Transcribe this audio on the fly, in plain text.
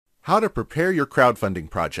How to prepare your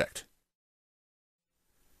crowdfunding project.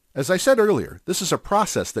 As I said earlier, this is a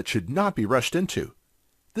process that should not be rushed into.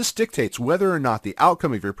 This dictates whether or not the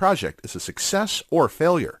outcome of your project is a success or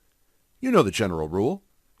failure. You know the general rule.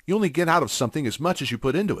 You only get out of something as much as you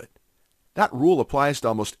put into it. That rule applies to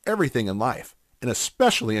almost everything in life, and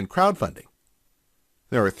especially in crowdfunding.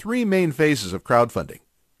 There are three main phases of crowdfunding: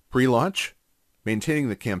 pre-launch, maintaining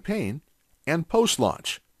the campaign, and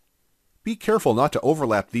post-launch. Be careful not to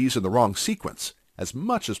overlap these in the wrong sequence, as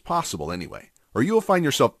much as possible anyway, or you will find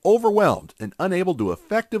yourself overwhelmed and unable to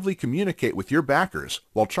effectively communicate with your backers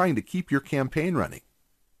while trying to keep your campaign running.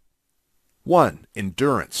 1.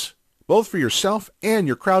 Endurance, both for yourself and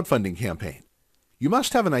your crowdfunding campaign. You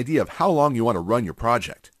must have an idea of how long you want to run your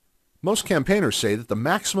project. Most campaigners say that the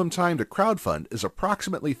maximum time to crowdfund is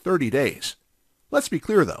approximately 30 days. Let's be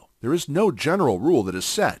clear though, there is no general rule that is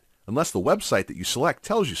set, unless the website that you select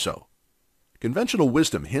tells you so. Conventional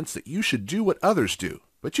wisdom hints that you should do what others do,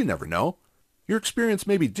 but you never know. Your experience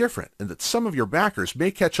may be different, and that some of your backers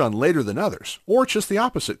may catch on later than others, or just the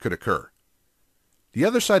opposite could occur. The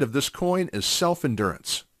other side of this coin is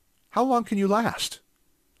self-endurance. How long can you last?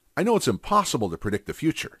 I know it's impossible to predict the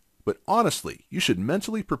future, but honestly, you should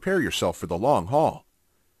mentally prepare yourself for the long haul.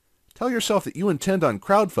 Tell yourself that you intend on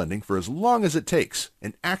crowdfunding for as long as it takes,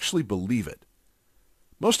 and actually believe it.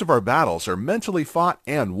 Most of our battles are mentally fought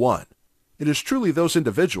and won. It is truly those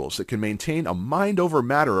individuals that can maintain a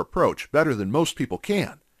mind-over-matter approach better than most people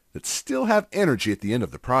can, that still have energy at the end of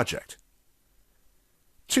the project.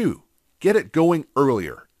 2. Get it going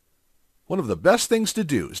earlier. One of the best things to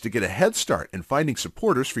do is to get a head start in finding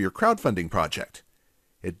supporters for your crowdfunding project.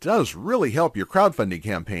 It does really help your crowdfunding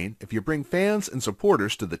campaign if you bring fans and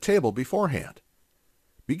supporters to the table beforehand.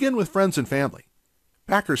 Begin with friends and family.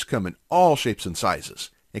 Backers come in all shapes and sizes,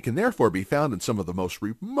 and can therefore be found in some of the most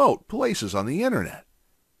remote places on the internet.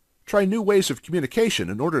 Try new ways of communication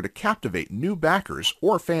in order to captivate new backers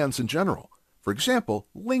or fans in general. For example,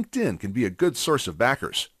 LinkedIn can be a good source of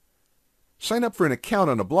backers. Sign up for an account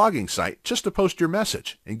on a blogging site just to post your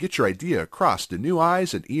message and get your idea across to new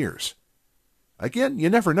eyes and ears. Again, you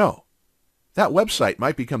never know. That website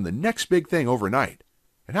might become the next big thing overnight.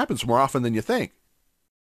 It happens more often than you think.